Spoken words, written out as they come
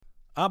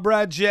I'm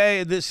Brad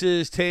J. This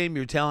is Tame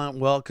Your Talent.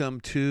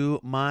 Welcome to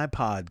my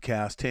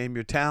podcast, Tame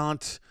Your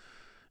Talent.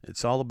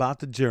 It's all about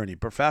the journey.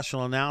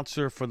 Professional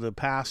announcer for the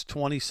past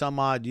 20 some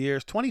odd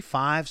years,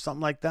 25, something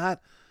like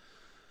that.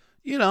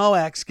 You know,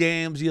 X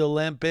Games, the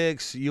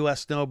Olympics,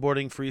 U.S.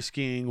 snowboarding, free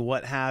skiing,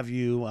 what have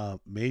you.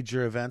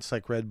 Major events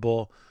like Red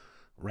Bull,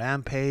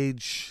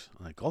 Rampage,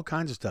 like all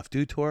kinds of stuff.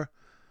 Dew Tour,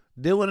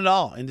 doing it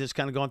all and just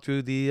kind of going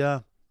through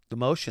the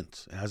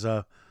motions as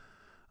I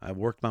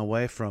worked my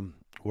way from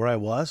where I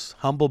was,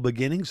 humble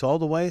beginnings, all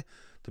the way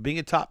to being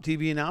a top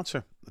TV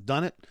announcer. I've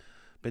done it.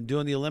 Been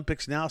doing the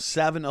Olympics now,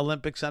 7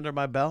 Olympics under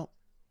my belt.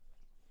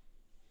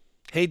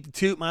 Hate to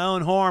toot my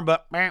own horn,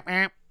 but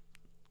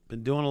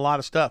been doing a lot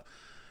of stuff.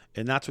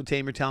 And that's what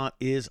Tame Your Talent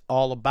is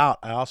all about.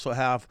 I also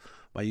have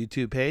my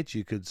YouTube page.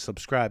 You could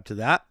subscribe to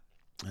that.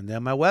 And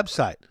then my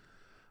website,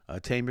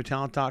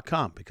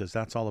 tameyourtalent.com, because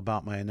that's all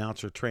about my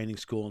announcer training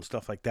school and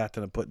stuff like that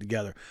I'm putting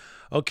together.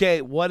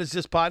 Okay, what is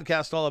this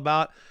podcast all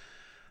about?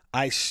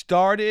 I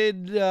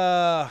started,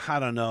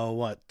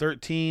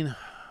 13,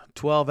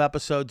 12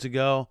 episodes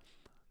ago,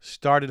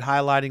 started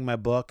highlighting my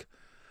book.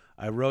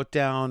 I wrote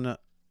down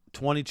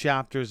 20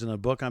 chapters in a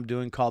book I'm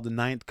doing called The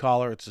Ninth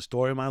Caller. It's the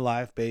story of my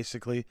life,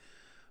 basically,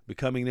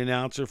 becoming an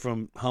announcer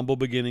from humble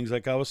beginnings,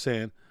 like I was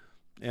saying.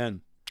 And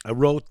I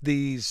wrote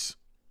these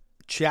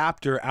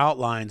chapter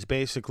outlines,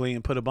 basically,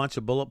 and put a bunch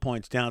of bullet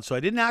points down. So I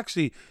didn't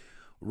actually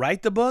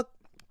write the book,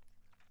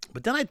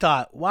 but then I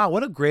thought, wow,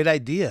 what a great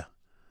idea.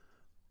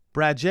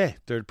 Brad J.,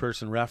 third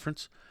person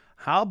reference.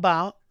 How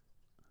about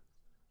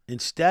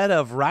instead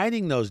of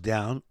writing those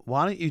down,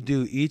 why don't you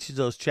do each of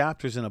those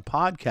chapters in a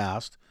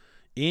podcast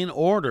in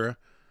order?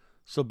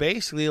 So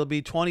basically it'll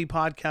be 20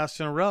 podcasts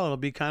in a row. It'll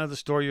be kind of the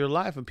story of your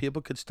life, and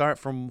people could start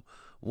from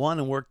one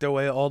and work their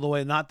way all the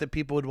way. Not that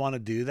people would want to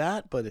do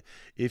that, but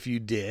if you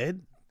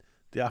did,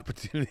 the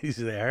opportunity's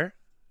there.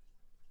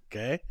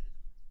 Okay.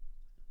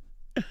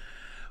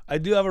 I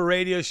do have a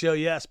radio show.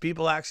 Yes,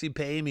 people actually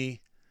pay me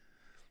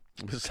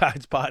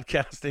besides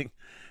podcasting,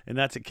 and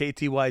that's at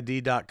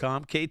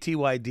ktyd.com.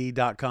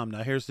 ktyd.com.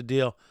 Now, here's the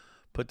deal.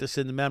 Put this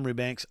in the memory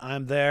banks.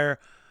 I'm there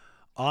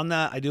on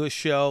that. I do a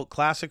show,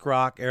 classic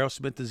rock,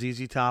 Aerosmith, the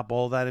ZZ Top,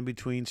 all that in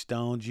between,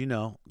 Stones. You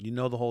know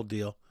the whole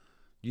deal.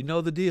 You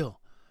know the deal,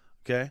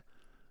 okay?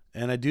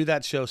 And I do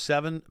that show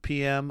 7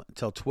 p.m.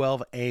 till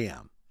 12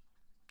 a.m.,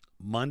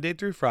 Monday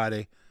through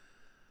Friday.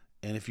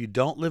 And if you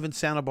don't live in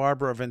Santa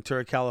Barbara or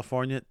Ventura,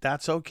 California,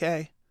 that's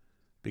okay,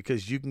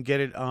 because you can get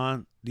it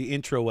on the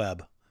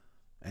intraweb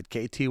at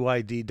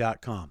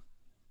ktyd.com.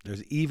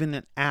 There's even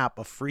an app,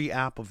 a free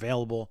app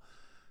available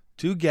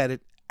to get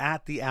it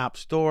at the App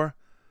Store,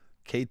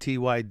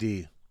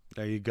 KTYD.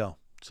 There you go.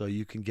 So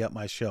you can get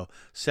my show.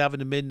 7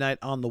 to midnight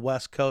on the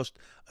West Coast.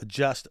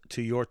 Adjust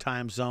to your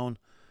time zone,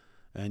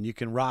 and you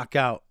can rock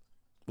out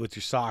with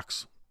your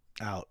socks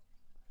out.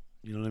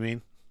 You know what I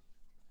mean?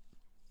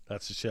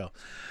 That's the show.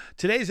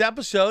 Today's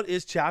episode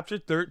is chapter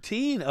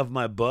 13 of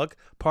my book,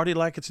 Party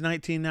Like It's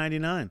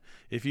 1999.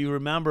 If you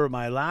remember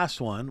my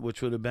last one,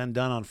 which would have been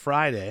done on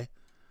Friday,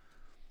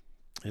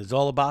 is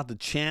all about the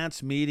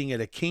chance meeting at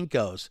a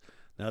Kinko's.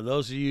 Now,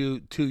 those of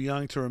you too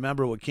young to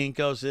remember what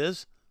Kinko's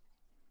is,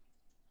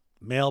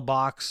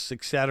 mailbox,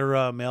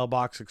 etc.,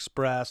 mailbox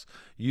express,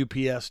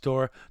 UPS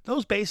store,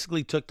 those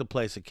basically took the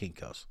place of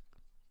Kinko's.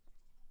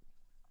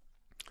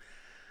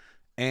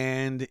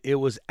 And it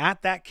was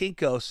at that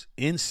Kinko's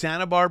in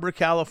Santa Barbara,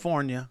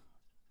 California,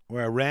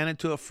 where I ran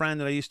into a friend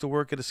that I used to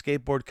work at a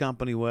skateboard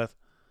company with.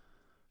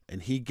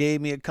 And he gave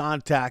me a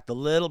contact, a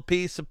little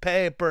piece of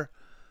paper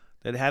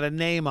that had a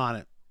name on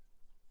it.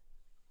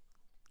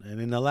 And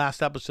in the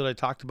last episode, I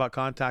talked about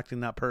contacting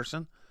that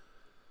person.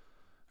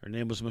 Her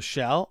name was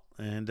Michelle,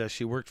 and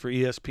she worked for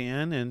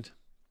ESPN. And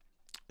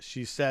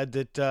she said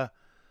that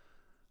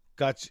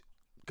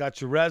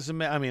got your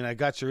resume. I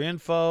got your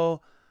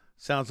info.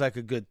 Sounds like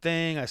a good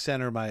thing. I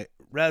sent her my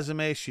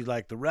resume. She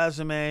liked the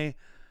resume.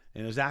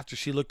 And it was after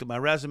she looked at my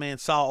resume and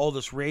saw all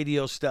this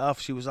radio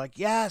stuff. She was like,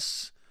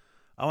 yes,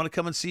 I want to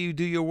come and see you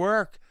do your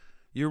work,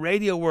 your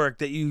radio work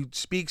that you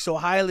speak so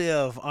highly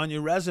of on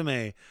your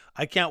resume.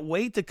 I can't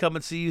wait to come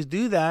and see you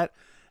do that.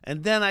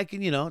 And then I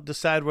can,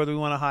 decide whether we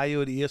want to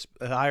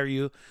hire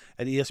you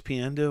at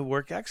ESPN to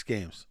work X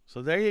Games.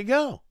 So there you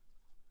go.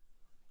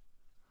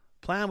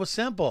 Plan was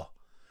simple.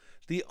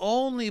 The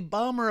only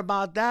bummer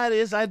about that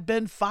is I'd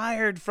been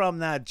fired from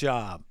that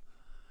job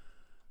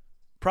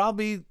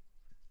probably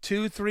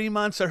 2-3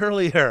 months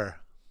earlier.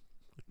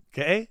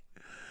 Okay?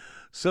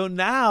 So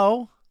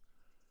now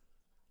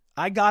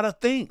I got to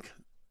think,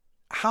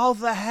 how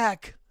the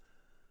heck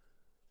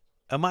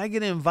am I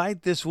going to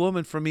invite this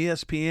woman from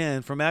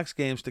ESPN, from X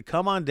Games, to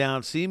come on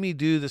down, see me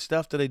do the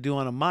stuff that I do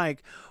on a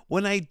mic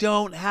when I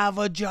don't have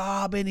a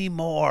job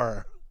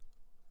anymore?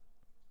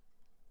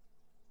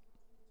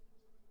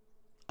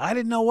 I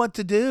didn't know what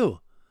to do.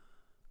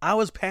 I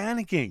was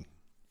panicking.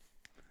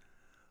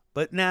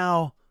 But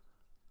now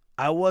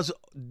I was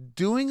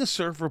doing a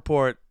surf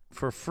report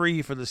for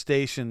free for the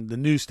station, the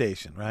news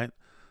station, right?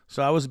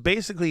 So I was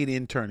basically an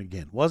intern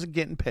again. Wasn't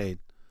getting paid.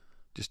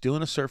 Just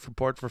doing a surf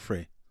report for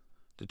free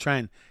to try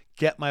and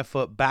get my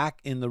foot back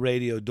in the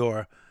radio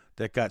door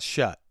that got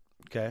shut.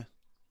 Okay.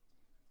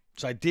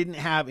 So I didn't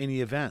have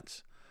any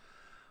events.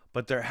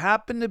 But there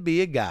happened to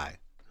be a guy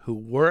who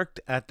worked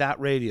at that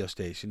radio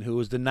station who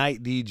was the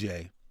night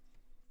DJ,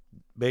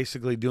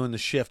 basically doing the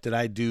shift that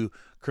I do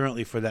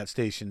currently for that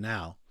station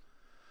now.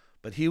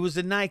 But he was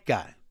the night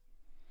guy.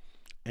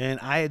 And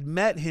I had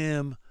met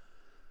him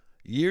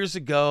years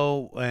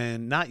ago,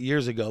 and not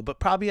years ago, but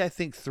probably I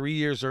think 3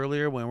 years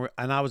earlier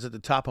and I was at the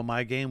top of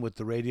my game with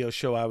the radio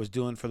show I was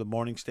doing for the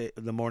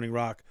morning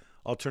rock,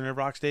 alternative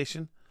rock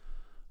station.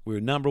 We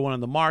were number one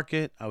in the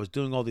market. I was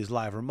doing all these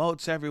live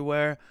remotes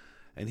everywhere.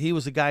 And he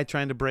was the guy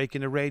trying to break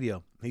into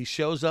radio. He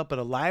shows up at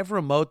a live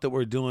remote that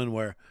we're doing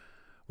where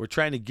we're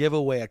trying to give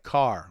away a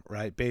car,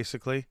 right,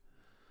 basically.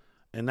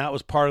 And that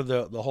was part of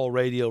the whole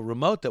radio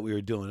remote that we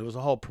were doing. It was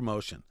a whole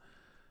promotion.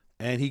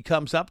 And he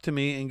comes up to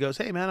me and goes,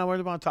 hey, man, I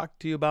really want to talk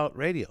to you about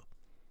radio.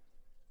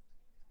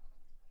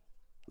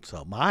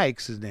 So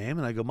Mike's his name.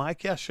 And I go,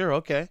 Mike, yeah, sure,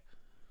 okay.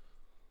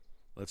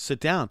 Let's sit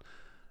down.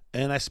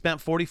 And I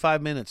spent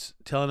 45 minutes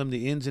telling him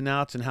the ins and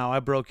outs and how I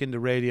broke into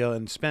radio I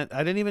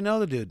didn't even know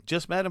the dude.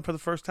 Just met him for the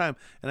first time.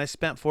 And I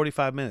spent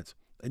 45 minutes.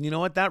 And you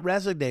know what? That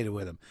resonated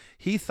with him.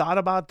 He thought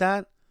about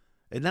that.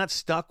 And that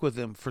stuck with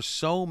him for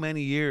so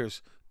many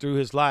years through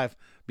his life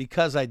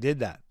because I did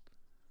that.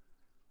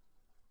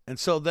 And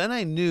so then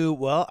I knew,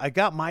 well, I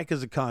got Mike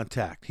as a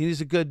contact.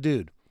 He's a good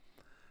dude.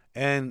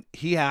 And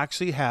he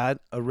actually had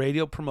a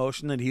radio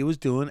promotion that he was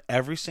doing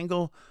every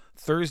single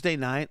Thursday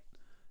night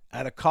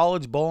at a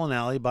college bowling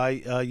alley by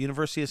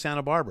University of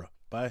Santa Barbara,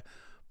 by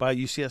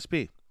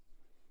UCSB.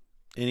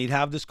 And he'd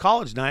have this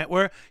college night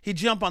where he'd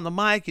jump on the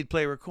mic, he'd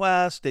play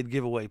requests, they'd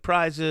give away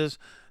prizes,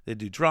 they'd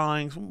do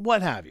drawings,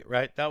 what have you,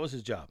 right? That was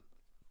his job.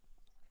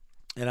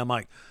 And I'm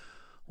like,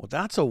 well,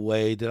 that's a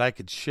way that I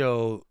could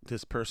show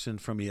this person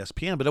from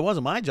ESPN, but it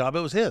wasn't my job,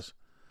 it was his.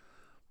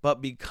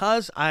 But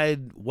because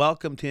I'd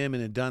welcomed him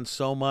and had done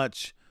so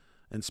much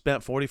and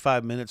spent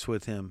 45 minutes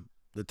with him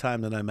the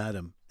time that I met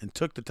him and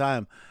took the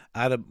time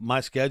out of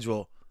my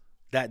schedule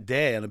that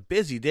day on a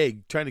busy day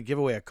trying to give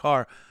away a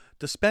car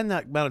to spend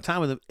that amount of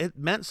time with him, it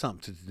meant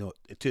something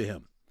to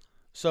him.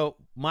 So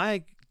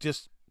Mike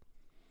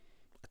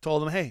I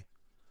told him, hey,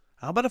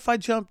 how about if I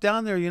jump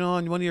down there,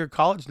 on one of your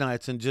college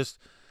nights and just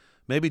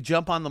maybe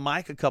jump on the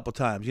mic a couple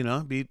times,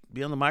 be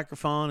on the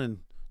microphone and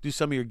do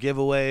some of your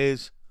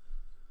giveaways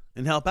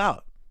and help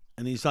out.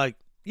 And he's like,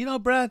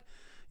 Brad,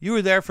 you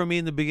were there for me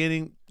in the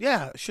beginning.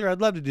 Yeah, sure.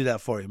 I'd love to do that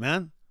for you,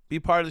 man. Be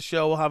part of the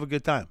show. We'll have a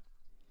good time.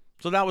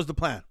 So that was the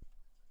plan.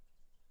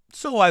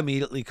 So I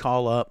immediately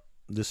call up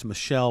this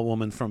Michelle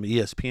woman from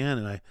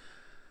ESPN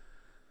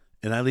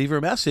and I leave her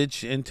a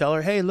message and tell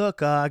her, hey,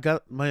 look, I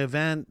got my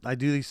event. I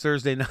do these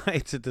Thursday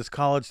nights at this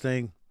college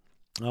thing.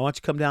 I want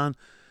you to come down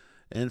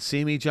and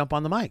see me jump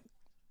on the mic.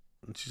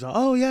 And she's like,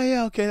 oh,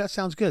 yeah, okay, that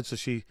sounds good. So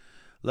she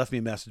left me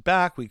a message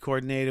back. We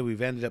coordinated.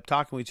 We've ended up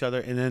talking to each other.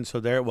 And then so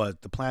there it was.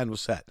 The plan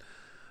was set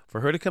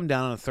for her to come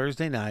down on a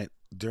Thursday night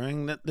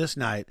during this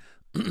night,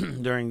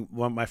 during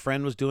when my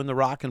friend was doing the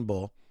Rock and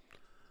Bowl,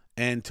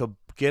 and to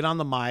get on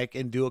the mic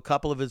and do a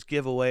couple of his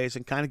giveaways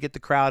and kind of get the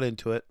crowd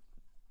into it.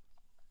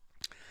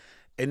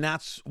 And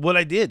that's what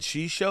I did.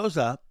 She shows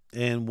up,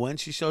 and when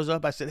she shows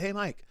up, I said, hey,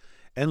 Mike.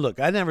 And look,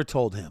 I never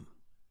told him.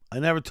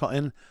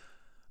 And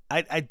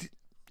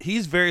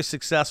he's very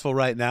successful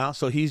right now,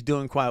 so he's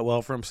doing quite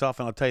well for himself,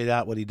 and I'll tell you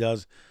what he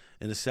does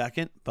in a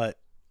second. But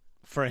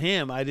for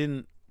him, I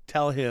didn't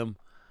tell him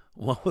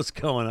what was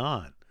going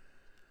on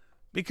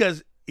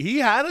because he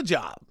had a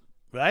job,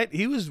 right?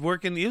 He was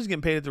working, he was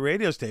getting paid at the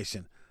radio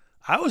station.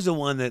 I was the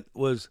one that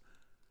was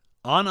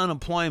on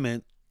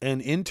unemployment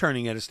and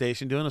interning at a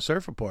station doing a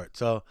surf report.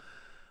 So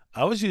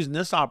I was using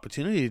this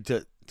opportunity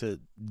to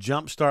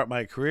jumpstart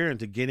my career and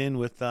to get in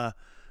with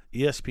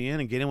ESPN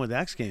and get in with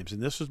X Games.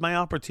 And this was my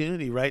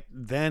opportunity right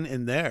then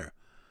and there.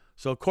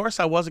 So, of course,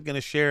 I wasn't going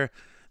to share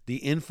the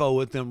info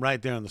with them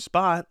right there on the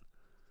spot.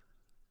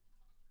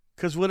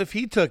 Because what if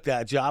he took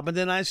that job and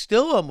then I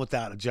still am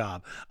without a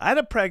job? I had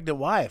a pregnant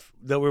wife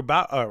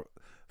or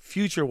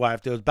future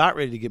wife that was about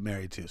ready to get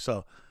married to.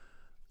 So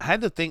I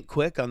had to think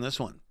quick on this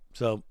one.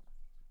 So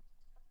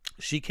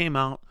she came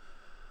out.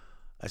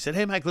 I said,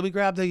 hey, Mike, let me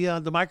grab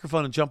the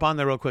microphone and jump on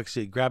there real quick. So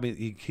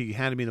he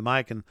handed me the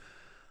mic, and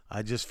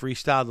I just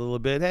freestyled a little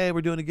bit. Hey,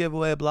 we're doing a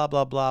giveaway, blah,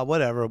 blah, blah,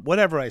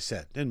 whatever I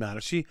said. Didn't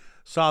matter. She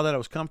saw that I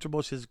was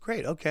comfortable. She says,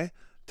 great, okay.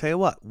 Tell you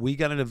what, we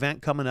got an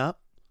event coming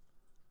up,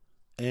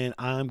 and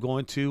I'm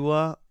going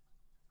to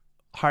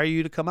hire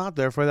you to come out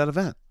there for that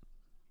event.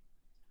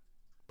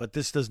 But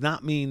this does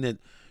not mean that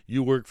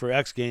you work for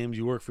X Games,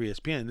 you work for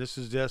ESPN. This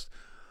is just,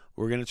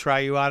 we're going to try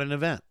you out an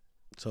event.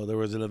 So there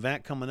was an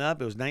event coming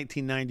up. It was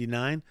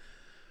 1999.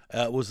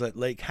 It was at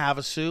Lake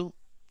Havasu.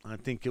 I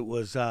think it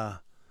was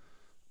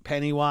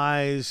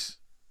Pennywise,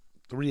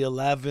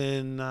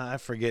 311. I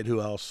forget who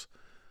else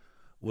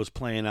was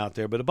playing out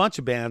there, but a bunch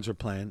of bands were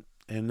playing.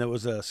 And there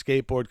was a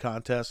skateboard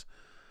contest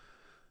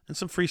and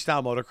some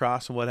freestyle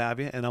motocross and what have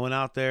you. And I went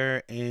out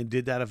there and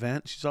did that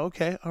event. She said,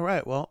 okay, all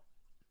right, well,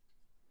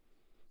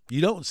 You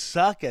don't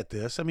suck at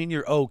this. I mean,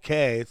 you're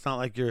okay. It's not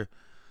like you're,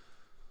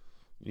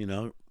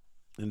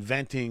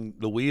 inventing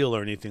the wheel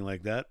or anything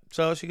like that.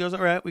 So she goes,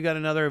 all right, we got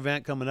another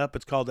event coming up.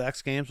 It's called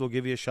X Games. We'll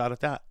give you a shot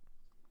at that.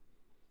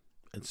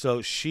 And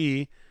so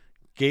she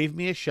gave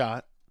me a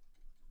shot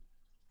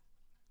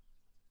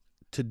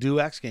to do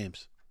X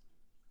Games.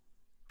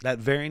 That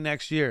very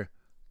next year,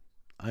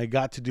 I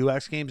got to do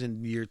X Games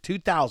in year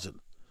 2000.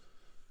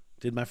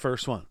 Did my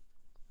first one.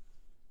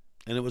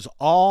 And it was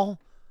all,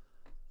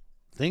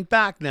 think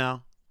back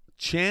now,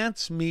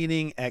 chance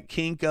meeting at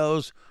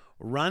Kinko's,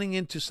 running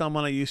into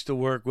someone I used to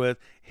work with,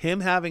 him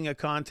having a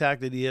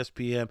contact at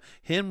ESPN,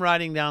 him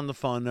writing down the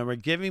phone number,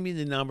 giving me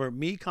the number,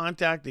 me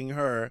contacting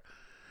her,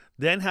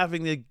 then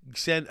having to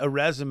send a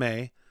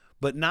resume,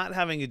 but not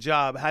having a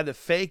job, had to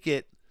fake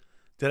it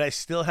that I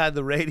still had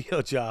the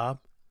radio job.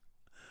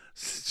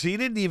 She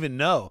didn't even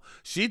know.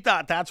 She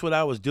thought that's what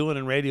I was doing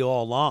in radio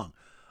all along.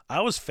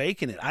 I was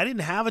faking it. I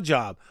didn't have a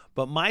job,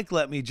 but Mike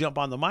let me jump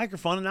on the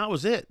microphone, and that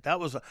was it.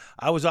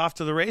 I was off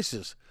to the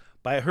races.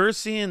 By her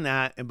seeing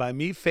that and by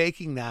me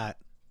faking that,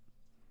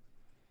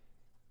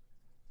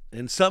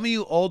 and some of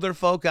you older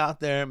folk out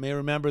there may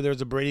remember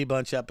there's a Brady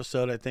Bunch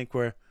episode, I think,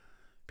 where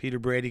Peter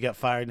Brady got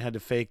fired and had to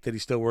fake that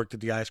he still worked at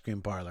the ice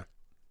cream parlor.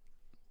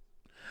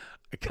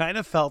 I kind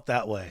of felt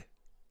that way.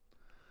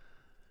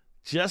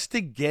 Just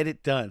to get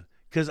it done.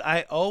 Because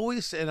I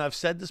always, and I've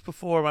said this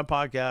before on my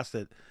podcast,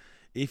 that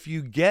if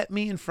you get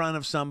me in front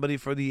of somebody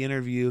for the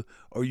interview,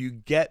 or you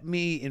get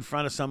me in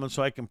front of someone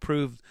so I can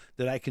prove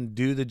that I can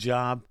do the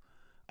job,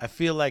 I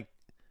feel like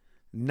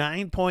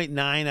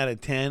 9.9 out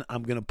of 10,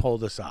 I'm going to pull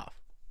this off.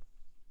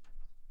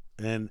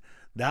 And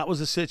that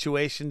was a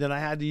situation that I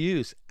had to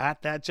use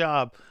at that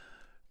job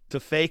to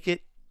fake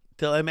it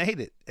till I made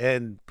it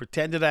and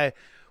pretended I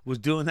was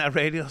doing that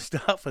radio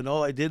stuff, and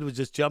all I did was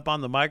just jump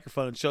on the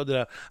microphone and show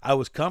that I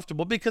was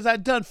comfortable, because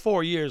I'd done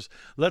 4 years,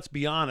 let's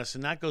be honest,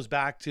 and that goes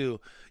back to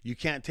you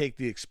can't take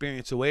the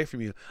experience away from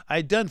you.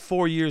 I'd done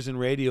 4 years in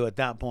radio at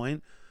that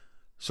point,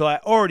 so I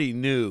already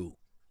knew.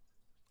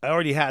 I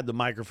already had the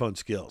microphone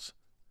skills.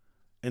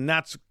 And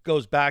that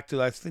goes back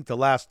to, I think, the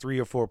last 3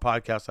 or 4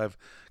 podcasts I've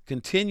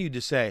continued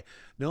to say,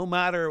 no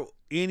matter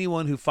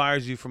anyone who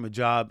fires you from a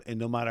job and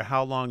no matter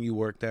how long you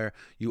work there,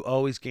 you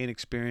always gain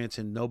experience,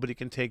 and nobody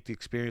can take the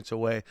experience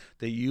away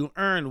that you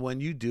earn when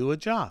you do a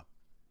job.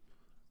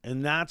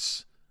 And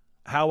that's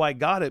how I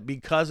got it,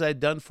 because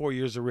I'd done 4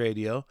 years of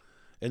radio,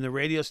 and the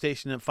radio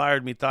station that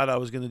fired me thought I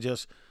was going to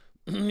just,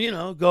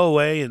 go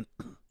away and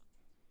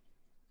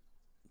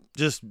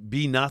just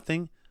be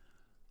nothing.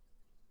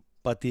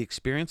 But the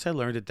experience I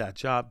learned at that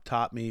job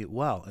taught me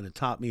well, and it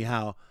taught me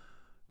how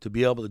to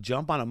be able to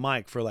jump on a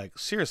mic for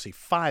seriously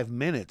 5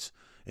 minutes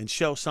and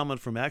show someone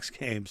from X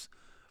Games,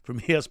 from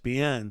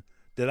ESPN,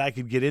 that I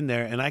could get in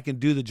there and I can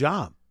do the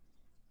job.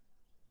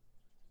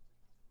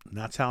 And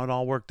that's how it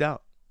all worked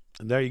out.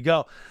 And there you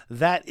go.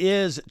 That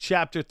is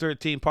Chapter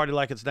 13, Party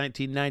Like It's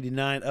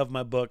 1999 of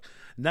my book.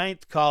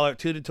 Ninth Caller,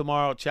 tune in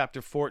tomorrow,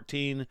 Chapter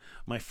 14.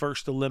 My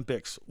first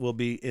Olympics will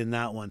be in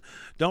that one.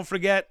 Don't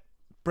forget,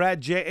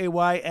 Brad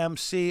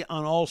JAYMC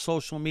on all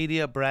social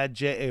media. Brad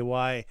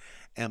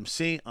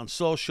JAYMC on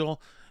social.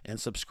 And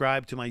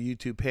subscribe to my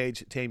YouTube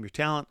page, Tame Your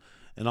Talent.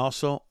 And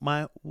also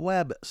my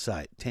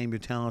website,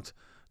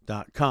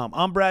 TameYourTalent.com.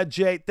 I'm Brad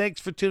J. Thanks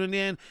for tuning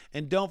in.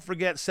 And don't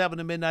forget, 7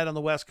 to midnight on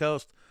the West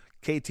Coast.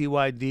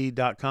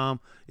 KTYD.com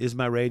is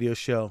my radio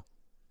show.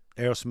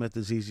 Aerosmith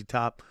is ZZ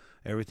Top.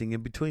 Everything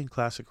in between.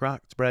 Classic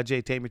rock. It's Brad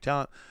J. Tame Your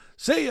Talent.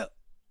 See ya.